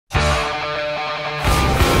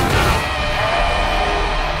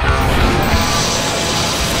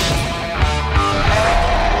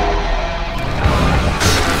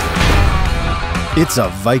It's a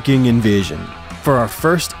Viking invasion. For our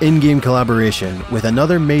first in-game collaboration with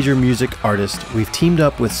another major music artist, we've teamed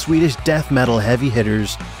up with Swedish death metal heavy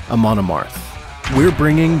hitters Amon Amarth. We're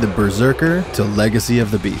bringing the Berserker to Legacy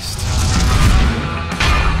of the Beast.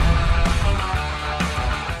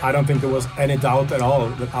 I don't think there was any doubt at all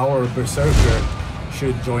that our Berserker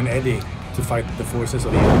should join Eddie to fight the forces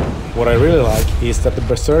of evil. What I really like is that the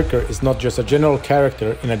Berserker is not just a general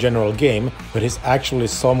character in a general game, but he's actually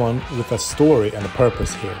someone with a story and a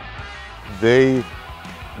purpose here. They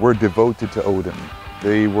were devoted to Odin.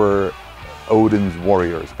 They were Odin's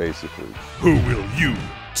warriors, basically. Who will you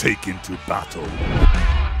take into battle?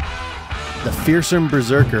 The fearsome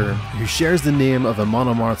Berserker, who shares the name of Amon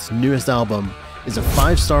Amarth's newest album, is a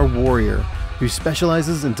 5-star warrior who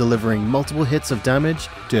specializes in delivering multiple hits of damage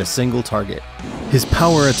to a single target. His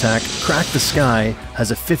power attack, Crack the Sky,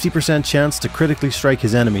 has a 50% chance to critically strike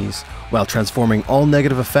his enemies, while transforming all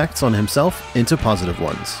negative effects on himself into positive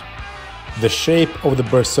ones. The shape of the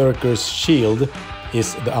Berserker's shield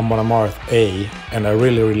is the Amon Amarth A, and I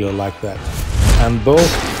really like that. And both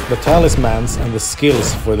the talismans and the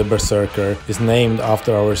skills for the Berserker is named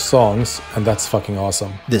after our songs, and that's fucking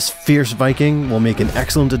awesome. This fierce Viking will make an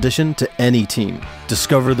excellent addition to any team.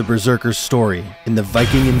 Discover the Berserker's story in the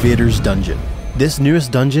Viking Invaders dungeon. This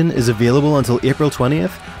newest dungeon is available until April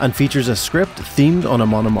 20th and features a script themed on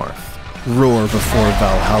Amon Amarth. Roar before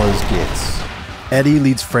Valhalla's gates. Eddie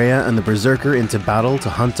leads Freya and the Berserker into battle to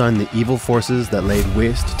hunt down the evil forces that laid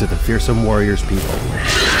waste to the fearsome warrior's people.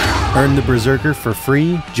 Earn the Berserker for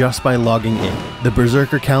free just by logging in. The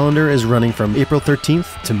Berserker calendar is running from April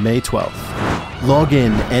 13th to May 12th. Log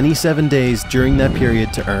in any 7 days during that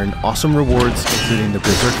period to earn awesome rewards, including the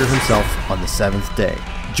Berserker himself on the 7th day.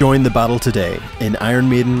 Join the battle today in Iron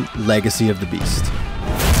Maiden Legacy of the Beast.